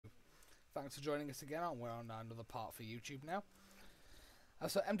Thanks for joining us again. We're on another part for YouTube now.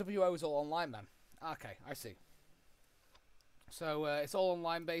 So MWO is all online, man. Okay, I see. So it's all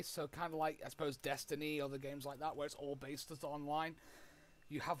online based, so kind of like, I suppose, Destiny, other games like that, where it's all based as online.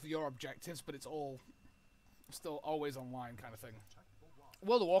 You have your objectives, but it's all still always online kind of thing.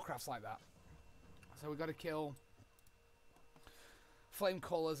 World of Warcraft's like that. So we got to kill flame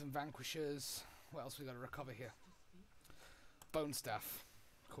callers and vanquishers. What else we got to recover here? Bone staff.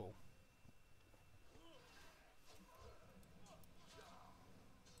 Cool.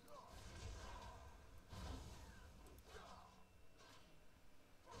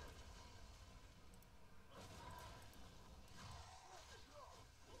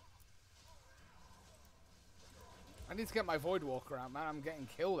 I need to get my Void Walker out, man. I'm getting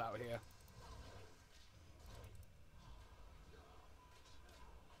killed out here.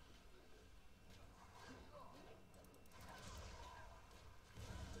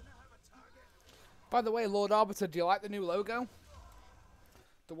 By the way, Lord Arbiter, do you like the new logo?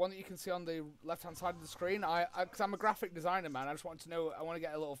 The one that you can see on the left-hand side of the screen? Because I'm a graphic designer, man. I just want to know, I want to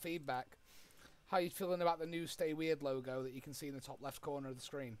get a little feedback. How are you feeling about the new Stay Weird logo that you can see in the top left corner of the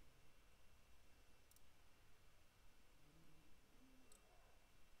screen?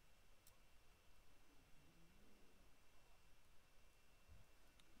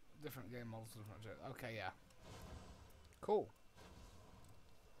 Different game models. Okay, yeah. Cool.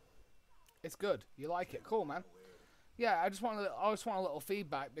 It's good. You like it. Cool, man. Yeah, I just want a little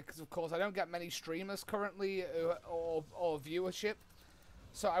feedback because, of course, I don't get many streamers currently or viewership.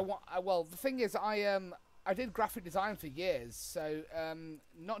 So well, the thing is, I did graphic design for years, so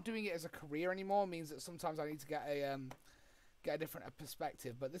not doing it as a career anymore means that sometimes I need to get a different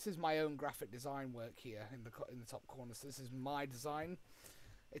perspective. But this is my own graphic design work here in the top corner. So this is my design.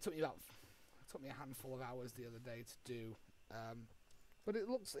 It took me a handful of hours the other day to do, but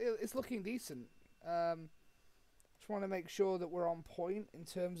it's looking decent. Just want to make sure that we're on point in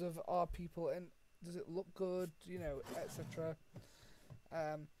terms of our people and does it look good, you know, etc.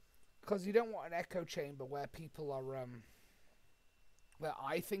 Because you don't want an echo chamber where people are where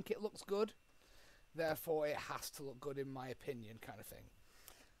I think it looks good, therefore it has to look good in my opinion, kind of thing.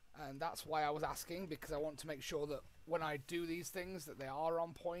 And that's why I was asking, because I want to make sure that when I do these things that they are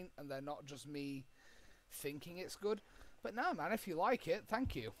on point and they're not just me thinking it's good. But no, man, if you like it,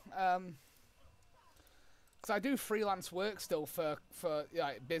 thank you. Because I do freelance work still for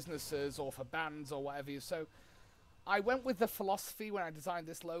like, businesses or for bands or whatever. So I went with the philosophy when I designed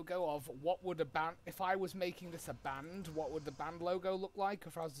this logo of what would a band, if I was making this a band, what would the band logo look like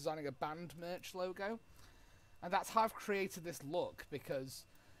if I was designing a band merch logo? And that's how I've created this look, because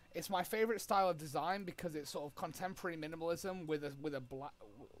it's my favorite style of design because it's sort of contemporary minimalism with a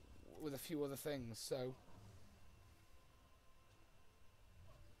few other things. So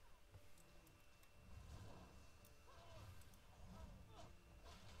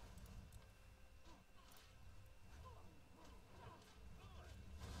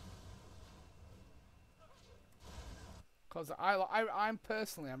because I'm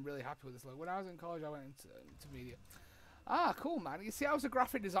personally really happy with this logo. When I was in college, I went into media. Ah, cool, man. You see, I was a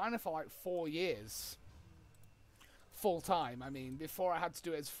graphic designer for like 4 years. Full time, I mean, before I had to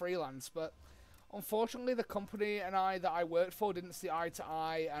do it as freelance. But unfortunately, the company and I that I worked for didn't see eye to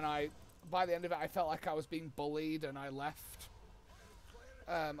eye. And by the end of it, I felt like I was being bullied and I left.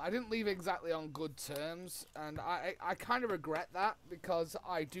 I didn't leave exactly on good terms. And I kind of regret that because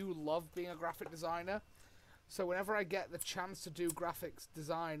I do love being a graphic designer. So whenever I get the chance to do graphics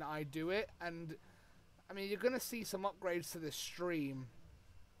design, I do it. And I mean, you're going to see some upgrades to this stream.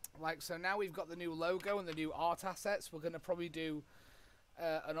 Like, so now we've got the new logo and the new art assets. We're going to probably do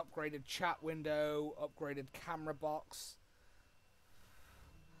an upgraded chat window, upgraded camera box.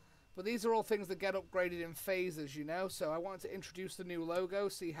 But these are all things that get upgraded in phases, you know. So I wanted to introduce the new logo,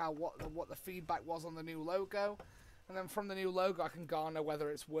 see how what the feedback was on the new logo. And then from the new logo, I can garner whether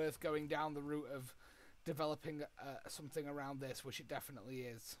it's worth going down the route of developing something around this, which it definitely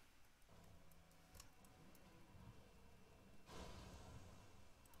is.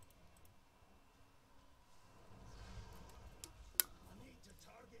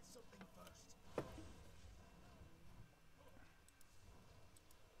 Something first.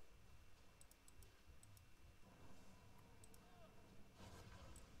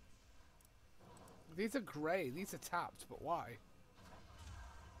 These are grey. These are tapped, but why?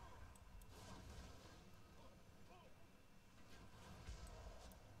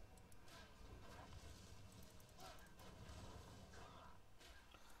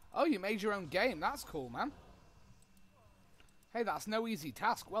 Oh, you made your own game. That's cool, man. Hey, that's no easy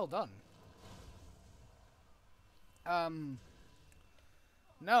task. Well done.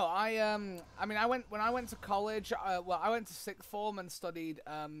 No, I mean, I went when I went to college. Well, I went to sixth form and studied.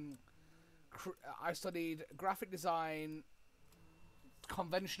 I studied graphic design,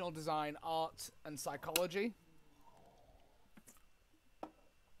 conventional design, art, and psychology,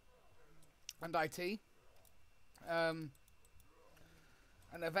 and IT. Um,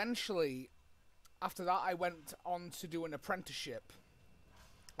 and eventually, after that, I went on to do an apprenticeship.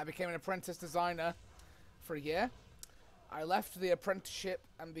 I became an apprentice designer for a year. I left the apprenticeship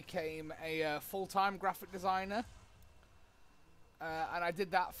and became a full-time graphic designer, and I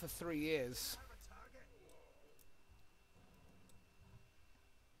did that for 3 years.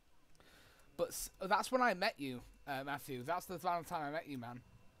 But that's when I met you, Matthew. That's the final time I met you, man.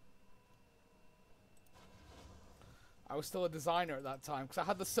 I was still a designer at that time, because I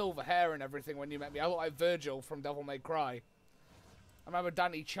had the silver hair and everything when you met me. I looked like Virgil from Devil May Cry. I remember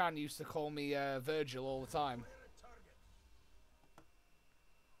Danny Chan used to call me Virgil all the time.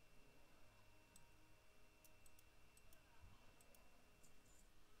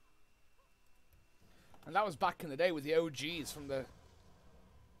 And that was back in the day with the OGs from the...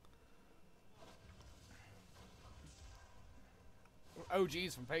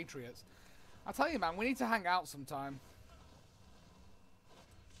 OGs from Patriots. I tell you, man, we need to hang out sometime.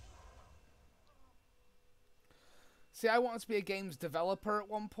 See, I wanted to be a games developer at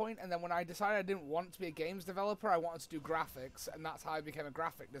one point, and then when I decided I didn't want to be a games developer, I wanted to do graphics, and that's how I became a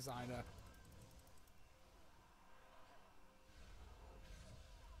graphic designer.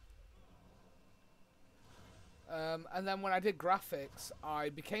 And then when I did graphics, I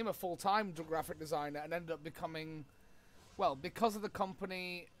became a full-time graphic designer and ended up becoming, well, because of the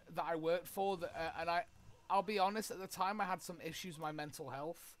company that I worked for, and I'll be honest, at the time I had some issues with my mental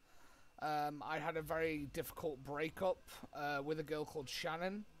health. I had a very difficult breakup with a girl called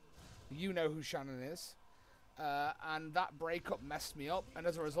Shannon. You know who Shannon is. And that breakup messed me up, and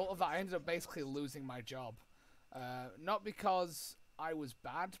as a result of that, I ended up basically losing my job. Not because I was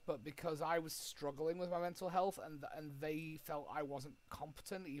bad, but because I was struggling with my mental health, and they felt I wasn't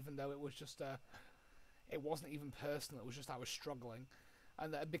competent, even though it was just it wasn't even personal. It was just I was struggling,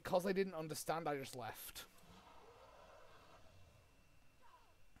 and because they didn't understand, I just left.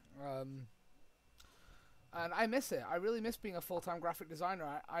 And I miss it. I really miss being a full-time graphic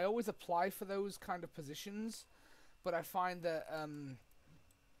designer. I always apply for those kind of positions, but I find that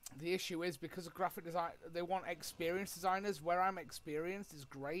the issue is because of graphic design, they want experienced designers. Where I'm experienced is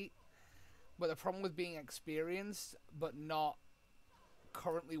great, but the problem with being experienced but not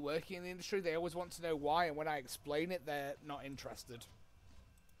currently working in the industry, they always want to know why, and when I explain it, they're not interested.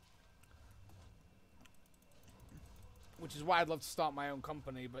 Which is why I'd love to start my own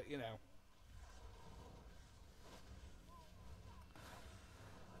company, but you know.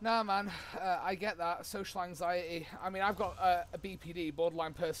 Nah, man, I get that. Social anxiety. I mean, I've got a BPD,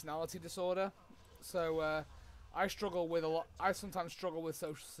 borderline personality disorder, so I struggle with a lot. I sometimes struggle with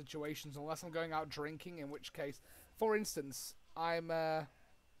social situations unless I'm going out drinking, in which case, for instance, well,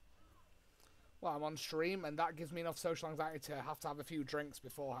 I'm on stream, and that gives me enough social anxiety to have a few drinks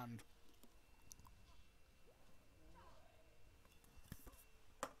beforehand.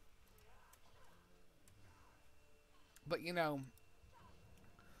 But, you know,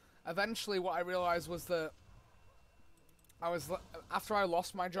 eventually what I realized was that after I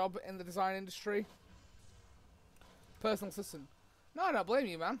lost my job in the design industry, personal assistant. No, I don't blame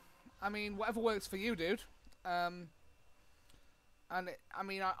you, man. I mean, whatever works for you, dude. I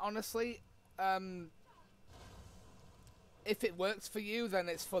mean, honestly, if it works for you, then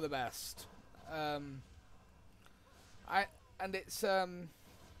it's for the best. I and it's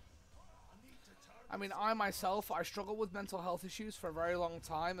I mean, I myself, I struggled with mental health issues for a very long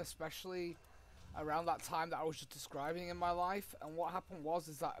time, especially around that time that I was just describing in my life. And what happened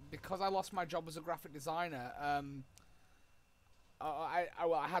is that because I lost my job as a graphic designer, I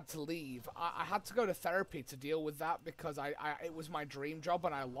had to leave. I had to go to therapy to deal with that because it was my dream job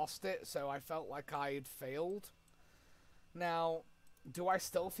and I lost it, so I felt like I had failed. Now, do I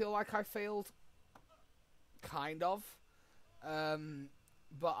still feel like I failed? Kind of.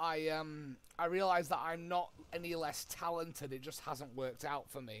 But I realize that I'm not any less talented. It just hasn't worked out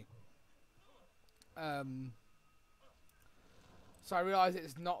for me. So I realize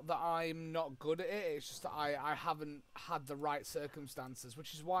it's not that I'm not good at it. It's just that I haven't had the right circumstances.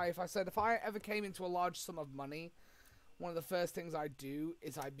 Which is why if I ever came into a large sum of money, one of the first things I'd do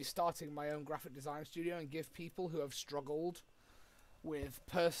is I'd be starting my own graphic design studio and give people who have struggled with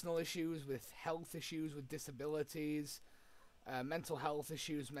personal issues, with health issues, with disabilities, mental health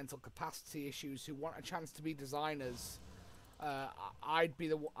issues, mental capacity issues, who want a chance to be designers, uh,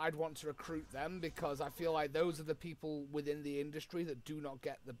 I'd want to recruit them because I feel like those are the people within the industry that do not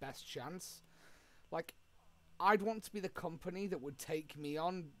get the best chance. Like, I'd want to be the company that would take me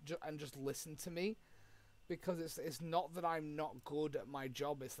on and just listen to me, because it's not that I'm not good at my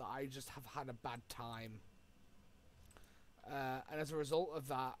job, it's that I just have had a bad time. And as a result of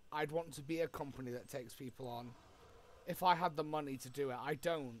that, I'd want to be a company that takes people on. If I had the money to do it, I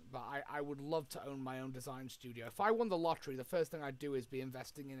don't, but I would love to own my own design studio. If I won the lottery, the first thing I'd do is be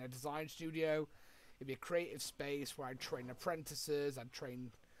investing in a design studio. It'd be a creative space where I'd train apprentices, I'd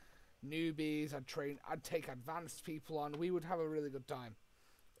train newbies, I'd take advanced people on. We would have a really good time.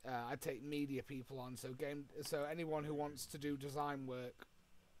 I'd take media people on, so anyone who wants to do design work.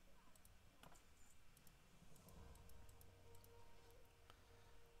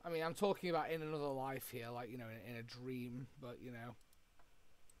 I mean, I'm talking about in another life here, like, you know, in a dream, but, you know.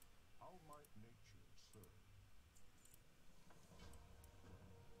 How might nature serve?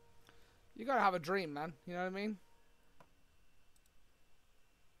 You gotta have a dream, man. You know what I mean?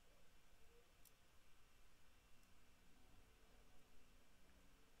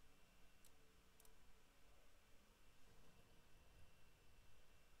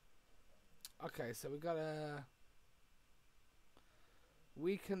 Okay, so we gotta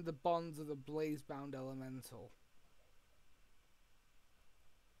weaken the bonds of the blaze-bound elemental.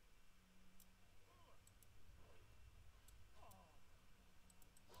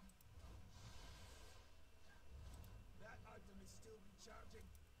 That item is still recharging.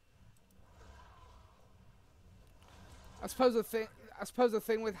 I suppose the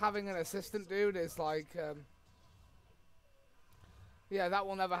thing with having an assistant, dude, is like, yeah, that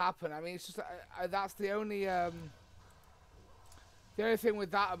will never happen. I mean, it's just that's the only thing with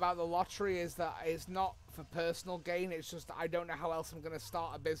that about the lottery is that it's not for personal gain. It's just I don't know how else I'm gonna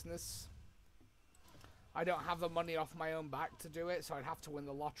start a business. I don't have the money off my own back to do it, so I'd have to win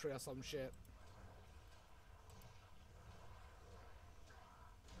the lottery or some shit.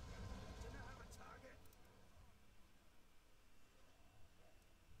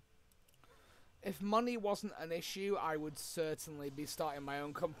 If money wasn't an issue, I would certainly be starting my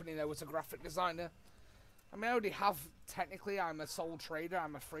own company though as a graphic designer. I mean, I already have, technically, I'm a sole trader,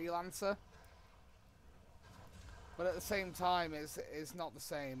 I'm a freelancer. But at the same time, it's not the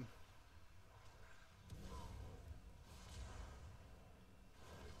same.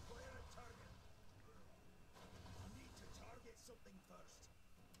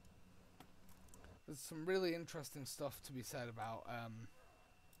 There's some really interesting stuff to be said about, I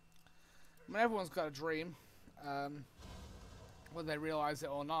mean, everyone's got a dream, whether they realise it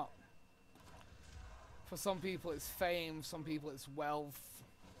or not. For some people it's fame, some people it's wealth.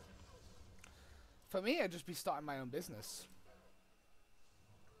 For me, I'd just be starting my own business.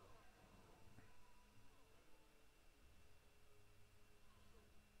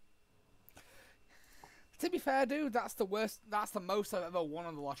 To be fair, dude, that's the most I've ever won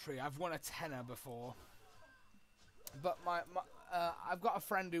on the lottery. I've won a tenner before. But I've got a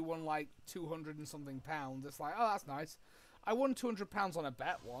friend who won like 200 and something pounds. It's like, oh, that's nice. I won £200 on a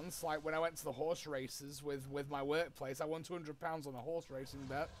bet once, like when I went to the horse races with my workplace. I won £200 on a horse racing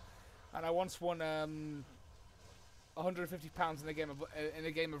bet, and I once won £150 in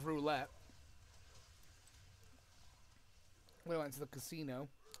a game of roulette. When I went to the casino,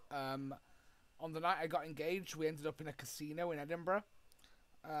 on the night I got engaged, we ended up in a casino in Edinburgh.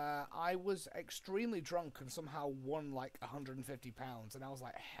 I was extremely drunk and somehow won like £150, and I was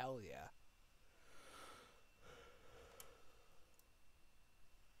like, hell yeah.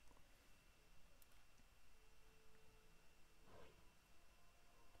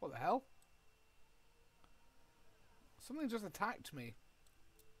 What the hell? Something just attacked me.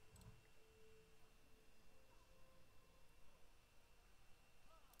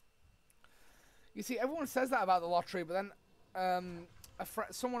 You see, everyone says that about the lottery, but then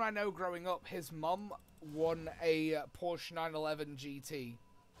someone I know growing up, his mum won a Porsche 911 GT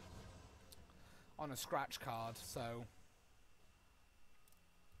on a scratch card, so...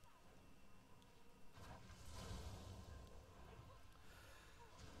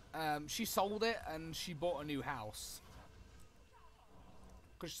 she sold it and she bought a new house.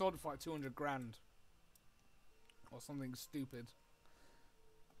 Because she sold it for like 200 grand. Or something stupid.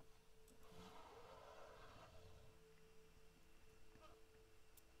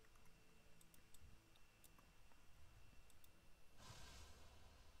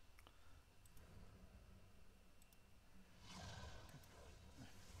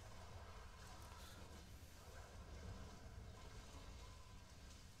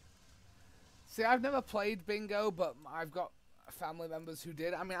 See, I've never played bingo, but family members who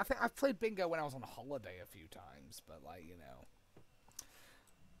did. I mean, I think I've played bingo when I was on holiday a few times, but like, you know,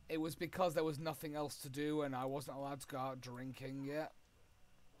 it was because there was nothing else to do and I wasn't allowed to go out drinking yet.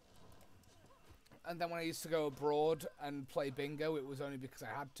 And then when I used to go abroad and play bingo, it was only because I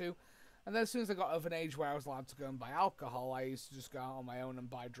had to. And then as soon as I got of an age where I was allowed to go and buy alcohol, I used to just go out on my own and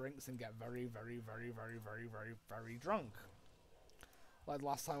buy drinks and get very, very, very, very, very, very, very drunk. Like the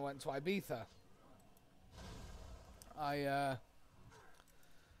last time I went to Ibiza.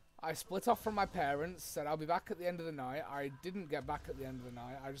 I split off from my parents, said I'll be back at the end of the night. I didn't get back at the end of the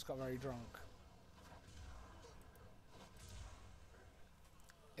night, I just got very drunk.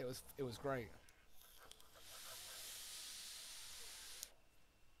 It was great.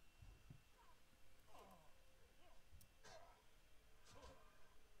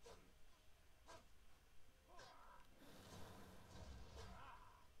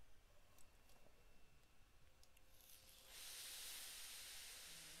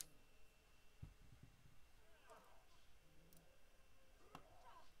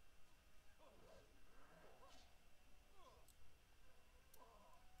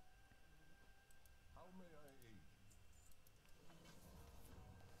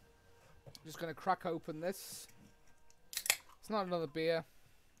 Just gonna crack open this. It's not another beer.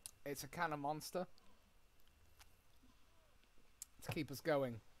 It's a can of Monster. To keep us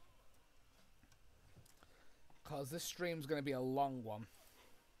going. Because this stream's gonna be a long one.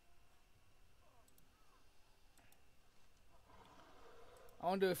 I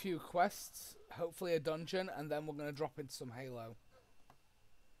want to do a few quests, hopefully a dungeon, and then we're gonna drop into some Halo.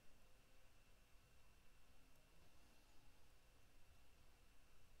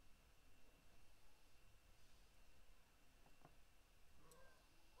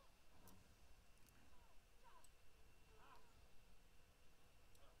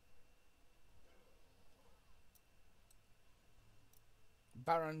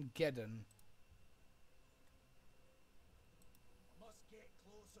 Baron Geddon. Must get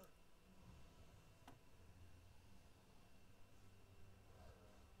closer.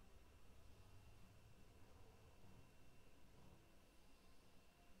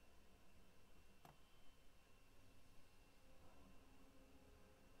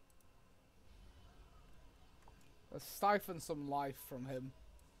 Let's siphon some life from him.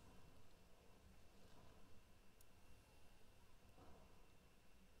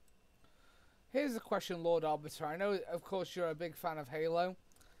 Here's a question, Lord Arbiter. I know, of course, you're a big fan of Halo.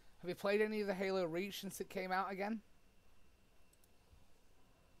 Have you played any of the Halo Reach since it came out again?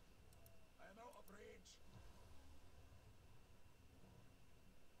 I am out of range.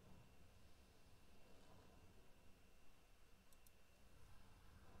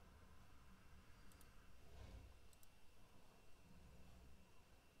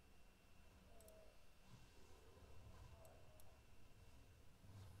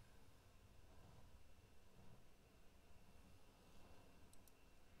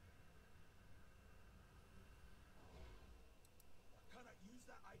 I cannot use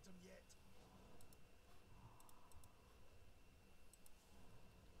that item yet.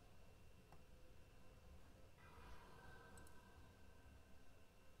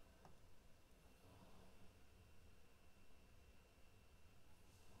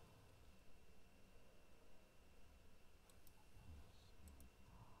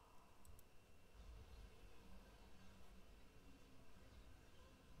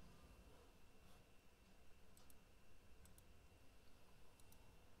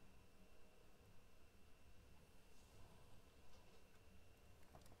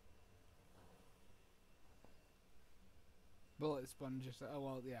 Bullet sponges. Oh,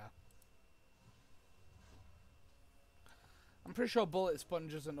 well, yeah. I'm pretty sure bullet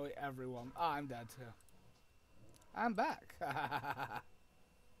sponges annoy everyone. Ah, I'm dead. Yeah. I'm back.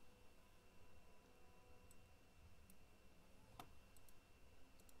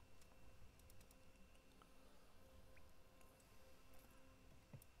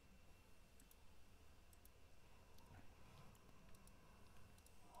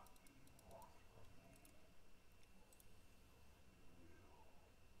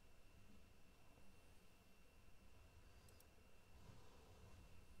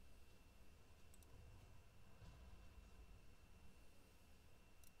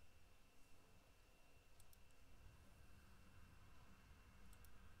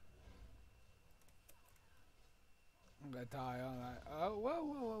 I'm gonna die, aren't I? Oh, whoa,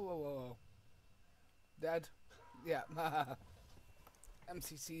 whoa, whoa, whoa, whoa. Dead. Yeah.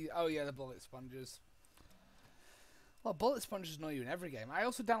 MCC. Oh, yeah, the bullet sponges. Well, bullet sponges annoy you in every game. I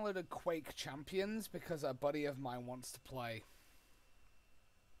also downloaded Quake Champions because a buddy of mine wants to play.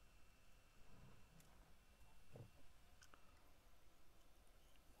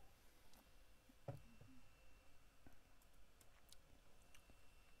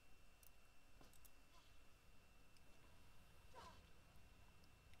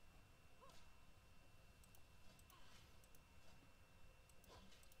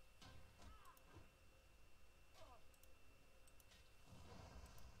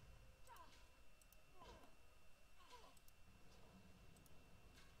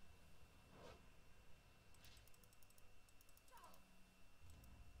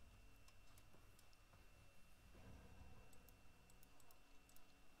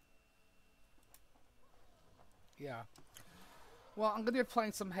 Yeah. Well, I'm gonna be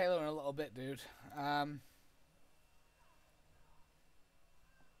playing some Halo in a little bit, dude. I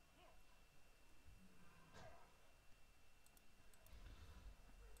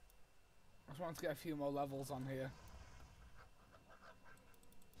just wanted to get a few more levels on here.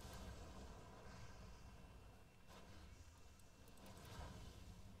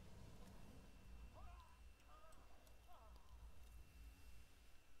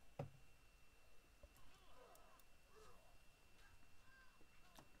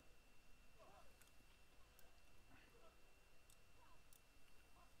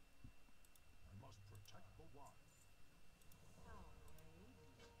 I must protect the one.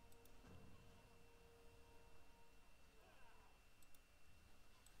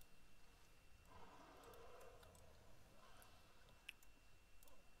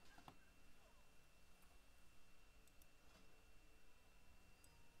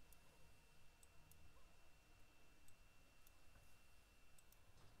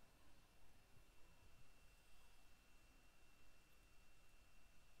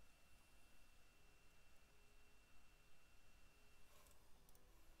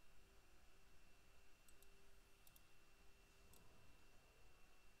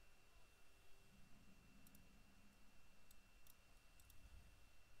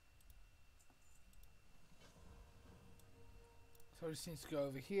 So I just need to go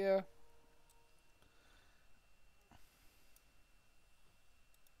over here.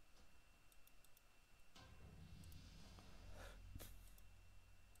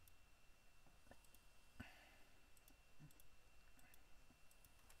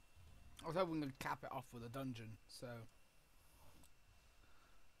 I was hoping to cap it off with a dungeon, so...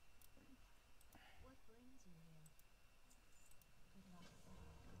 What brings you here? Good luck.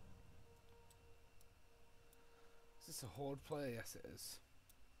 Is this a horde player? Yes, it is.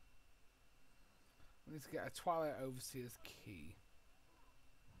 We need to get a Twilight Overseer's key.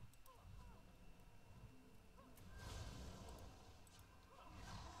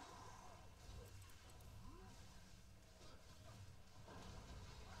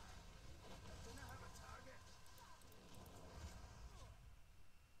 Don't have a target.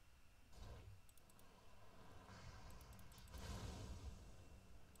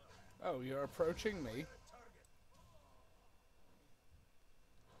 Oh, you're approaching me? Target.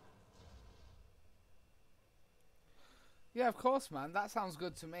 Yeah, of course, man. That sounds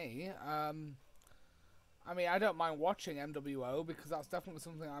good to me. I mean, I don't mind watching MWO because that's definitely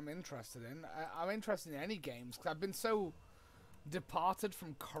something I'm interested in. I'm interested in any games because I've been so departed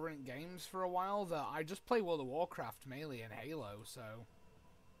from current games for a while that I just play World of Warcraft mainly and Halo, so...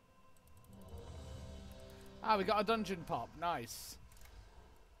 Ah, we got a dungeon pop. Nice.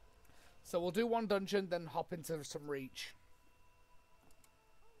 So we'll do one dungeon, then hop into some Reach.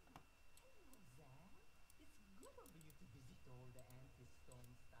 Hello, Zan. It's good of you to visit all the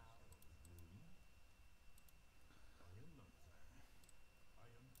anti-stone styles. I am not Zan.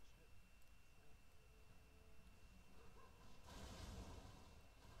 I am Chet.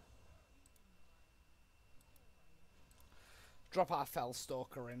 Drop our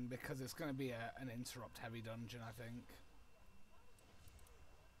Fellstalker in because it's going to be an interrupt-heavy dungeon, I think.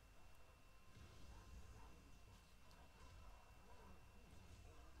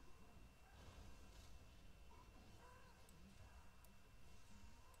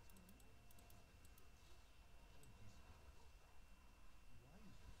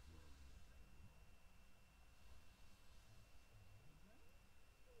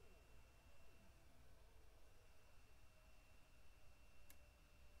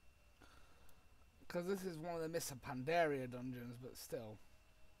 Because this is one of the Miss Pandaria dungeons, but still.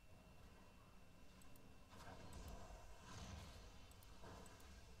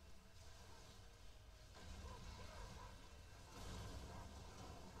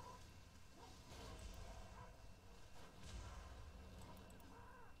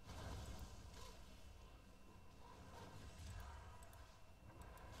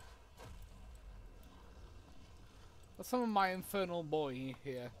 Let's summon my infernal boy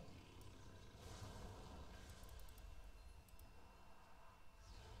here.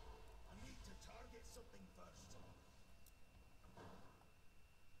 I need to target something first.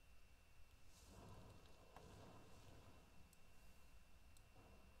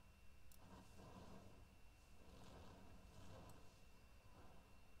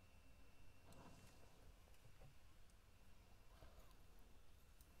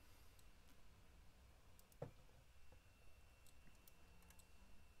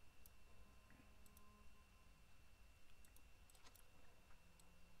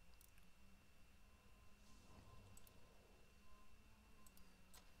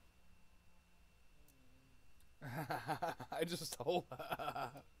 I just stole.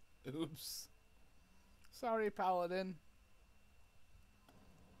 Oops. Sorry, Paladin.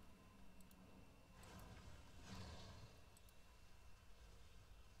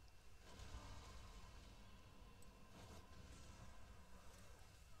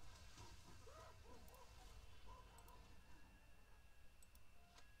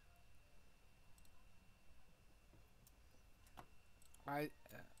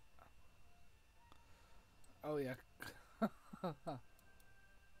 Oh yeah. I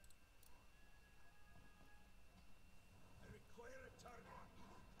require a target.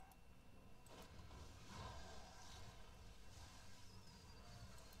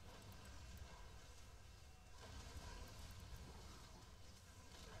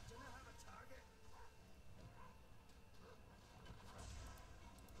 Do not have a target.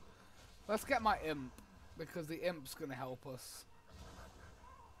 Let's get my imp, because the imp's gonna help us.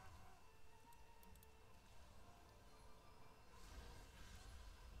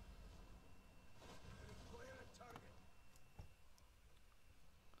 I require a target.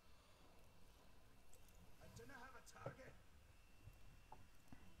 I do not have a target.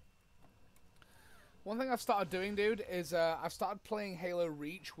 One thing I've started doing, dude, is I've started playing Halo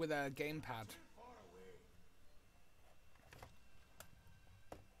Reach with a gamepad. Too far away.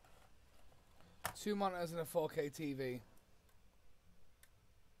 2 monitors and a 4K TV.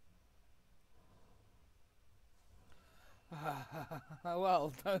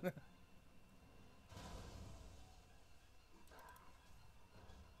 Well done.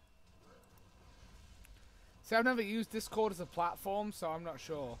 See, I've never used Discord as a platform, so I'm not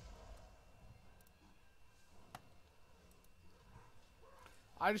sure.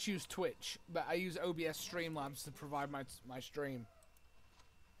 I just use Twitch, but I use OBS Streamlabs to provide my stream.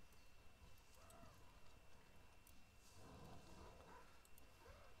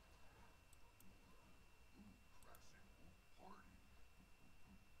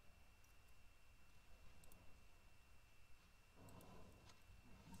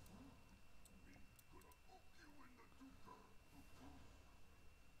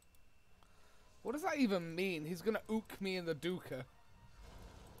 What does that even mean? He's gonna ook me in the duka.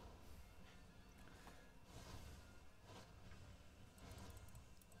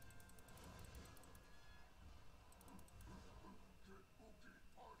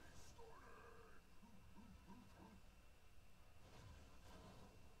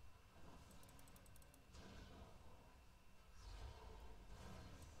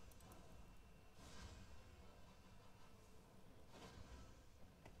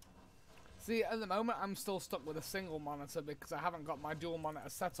 See, at the moment, I'm still stuck with a single monitor because I haven't got my dual monitor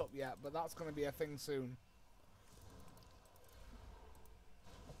set up yet, but that's going to be a thing soon.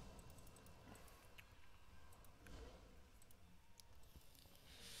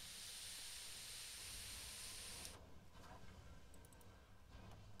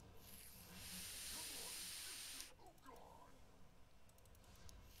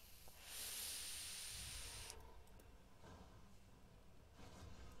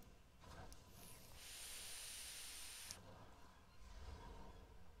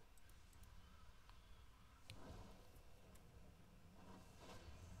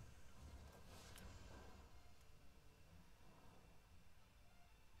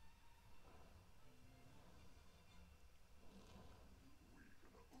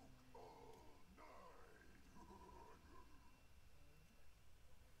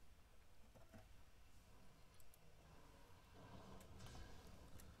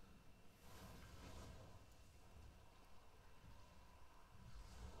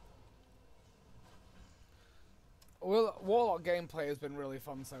 Warlock gameplay has been really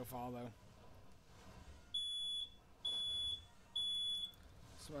fun so far, though.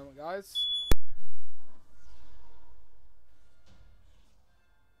 Just a moment, guys.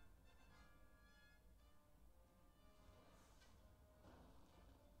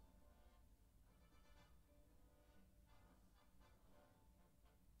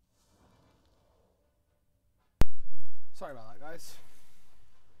 Sorry about that, guys.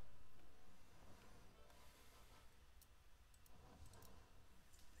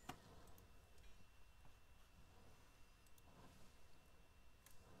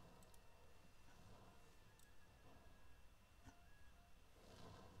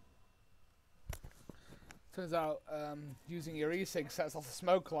 Turns out using your e-cig sets off the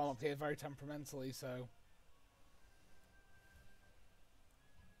smoke alarm up here very temperamentally, so... I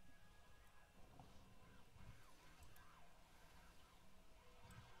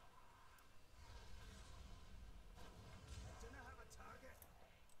do not have a target.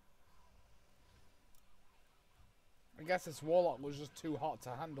 I guess this Warlock was just too hot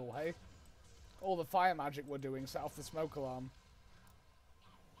to handle, hey? All the fire magic we're doing set off the smoke alarm.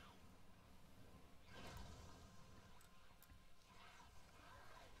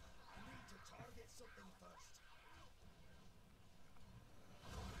 I need to target something first.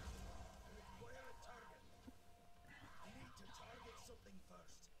 I require a target. I need to target something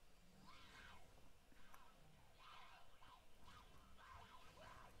first.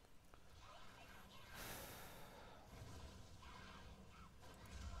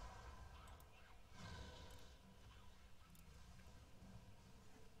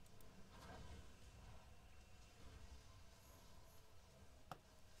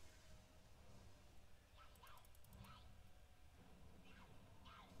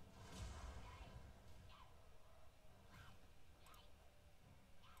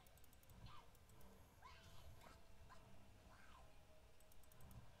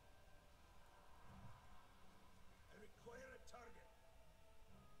 I require a target.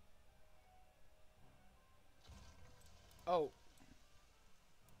 Oh.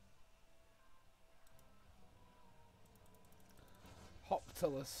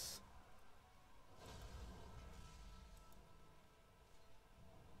 Hoptilus.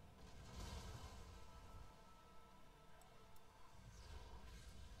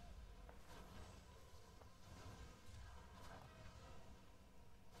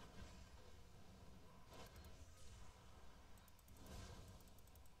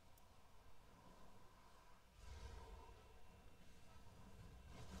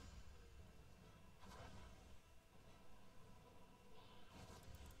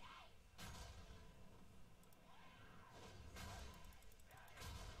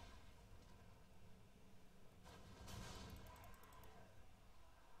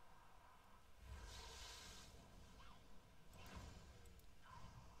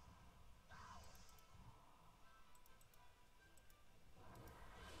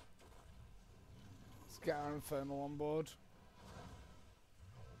 Let's get our Infernal on board.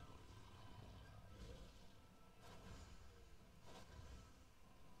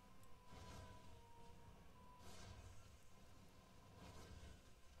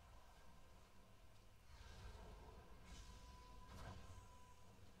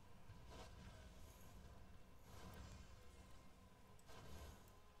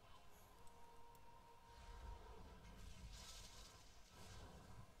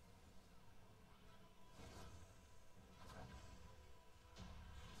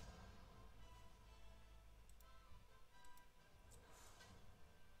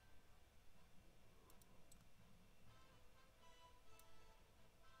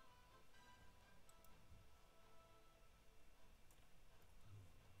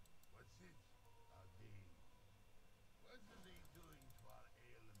 What's it again? What are they doing to our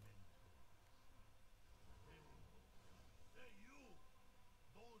elementals? Hey, hey you!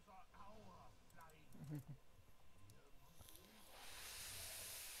 Those are our flying. I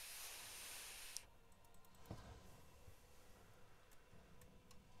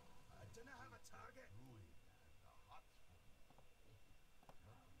do not have a target. Ruin the hot spot.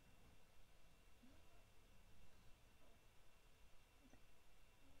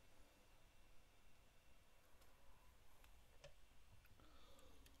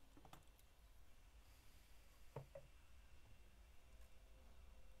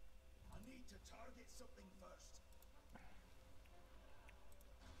 I need to target something first.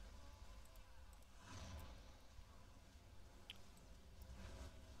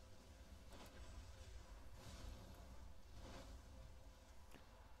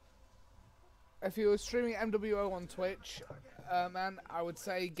 If you were streaming MWO on Twitch, man, I would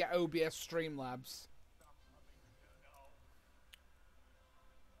say get OBS Streamlabs.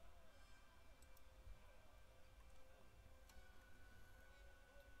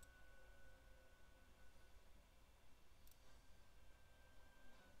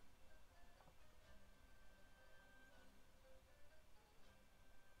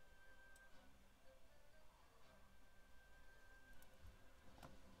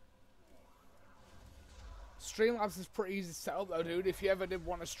 Streamlabs is pretty easy to set up though, dude. If you ever did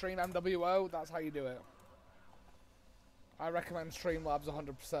want to stream MWO, that's how you do it. I recommend Streamlabs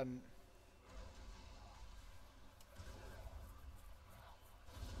 100%.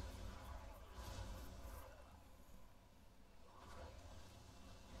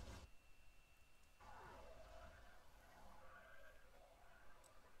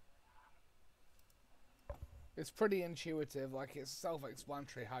 It's pretty intuitive, like it's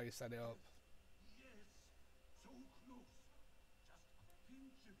self-explanatory how you set it up. Yes, so close. Just a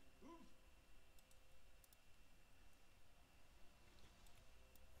pinch of oof.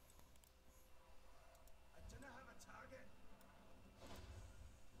 I do not have a target.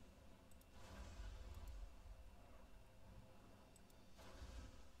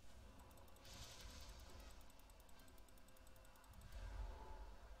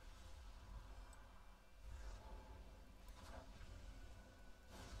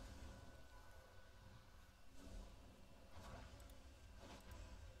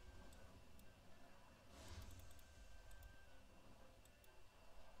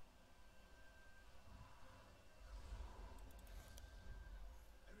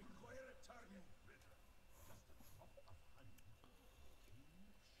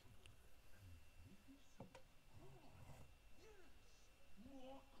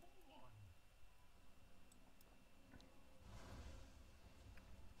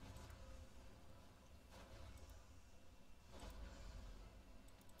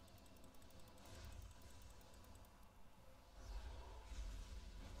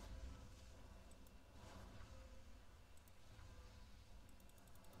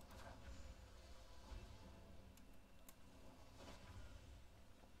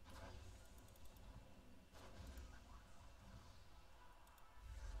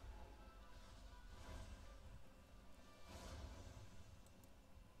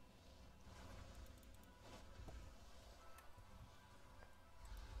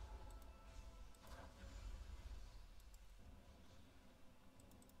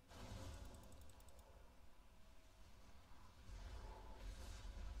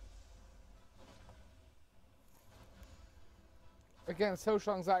 Again,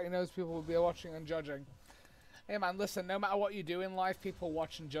 social anxiety knows people will be watching and judging. Hey man, listen, no matter what you do in life, people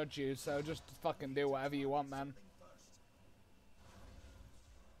watch and judge you, so just fucking do whatever you want, man.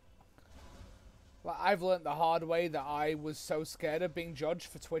 Like, I've learned the hard way that I was so scared of being judged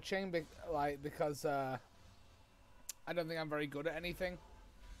for twitching, because I don't think I'm very good at anything.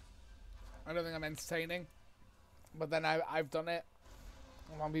 I don't think I'm entertaining. But then I've done it.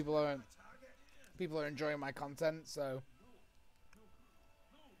 And people are enjoying my content, so...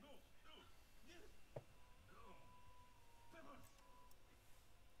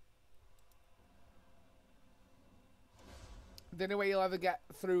 The only way you'll ever get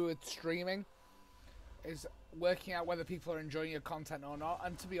through with streaming is working out whether people are enjoying your content or not.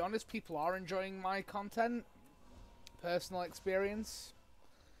 And to be honest, people are enjoying my content. Personal experience.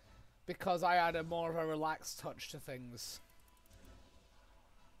 Because I add a more of a relaxed touch to things.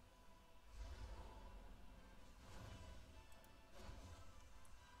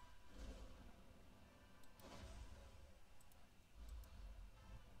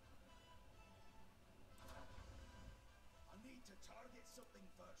 I need to target something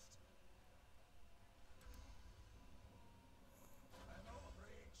first. I'm out of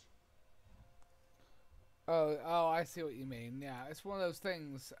range. Oh, I see what you mean. Yeah, it's one of those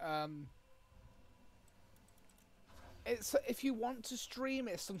things. It's if you want to stream,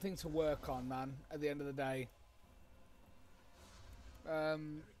 it's something to work on, man. At the end of the day,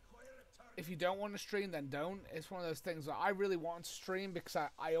 if you don't want to stream, then don't. It's one of those things that I really want to stream because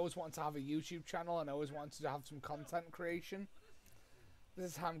I always wanted to have a YouTube channel and I always wanted to have some content creation.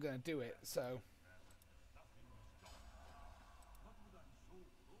 This is how I'm gonna do it. So.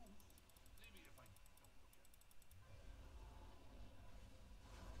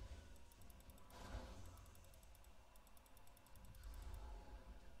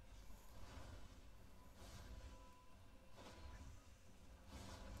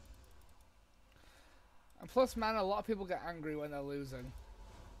 And plus, man, a lot of people get angry when they're losing.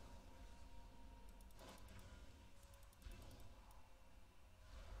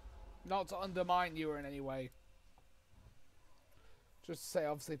 Not to undermine you in any way. Just to say,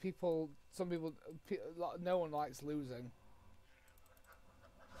 obviously, no one likes losing.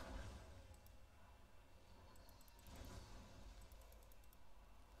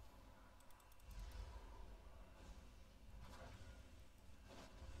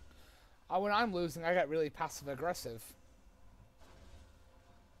 When I'm losing, I get really passive aggressive.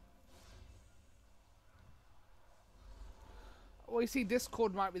 Well, you see,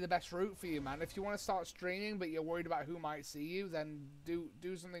 Discord might be the best route for you, man. If you want to start streaming, but you're worried about who might see you, then do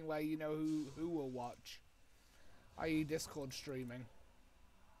something where you know who will watch. I.e. Discord streaming.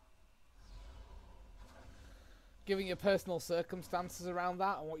 Giving your personal circumstances around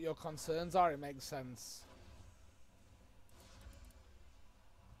that and what your concerns are, it makes sense.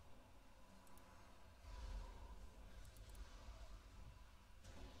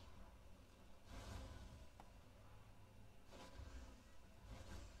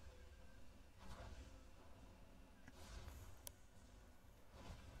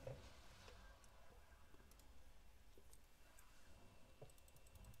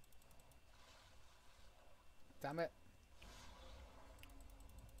 Damn it.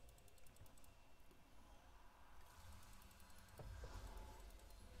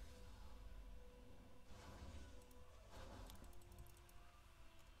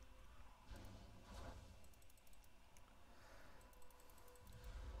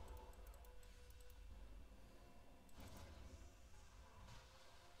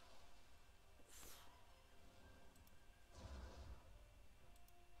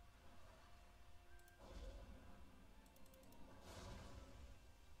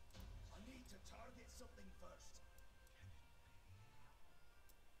 I need to target something first.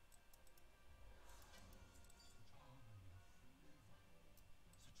 Such heavy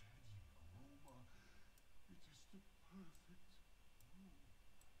aroma. It is the perfect brew.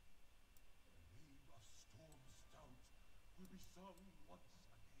 The name of Storm Stout will be sung once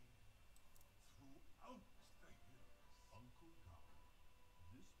again throughout the hills. Uncle Guy,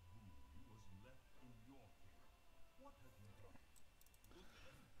 this brewery was left in your care. What have you done?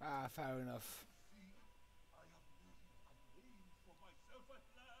 Ah, fair enough. See, I have made a name for myself at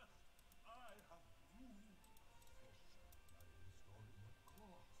last. I have brewed fish. I installed it at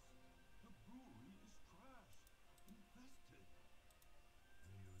cost. The brewery is trashed, infested.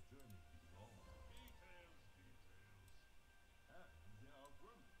 May your journey be long. Details, details. And there are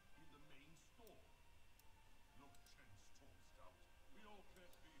vermin in the main store. Look, Chen Storm Stout, we all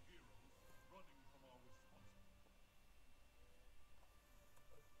can't be heroes running from our responsibilities.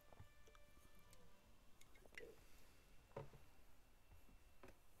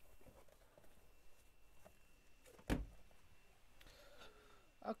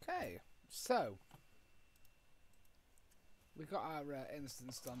 Okay, so we got our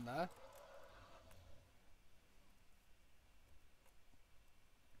instance done there.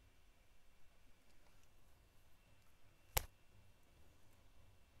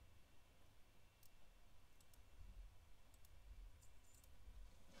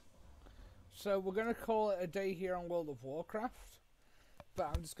 So we're going to call it a day here on World of Warcraft, but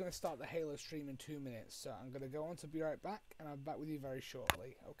I'm just going to start the Halo stream in 2 minutes. So I'm going to go on to be right back, and I'm back with you very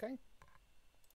shortly, okay?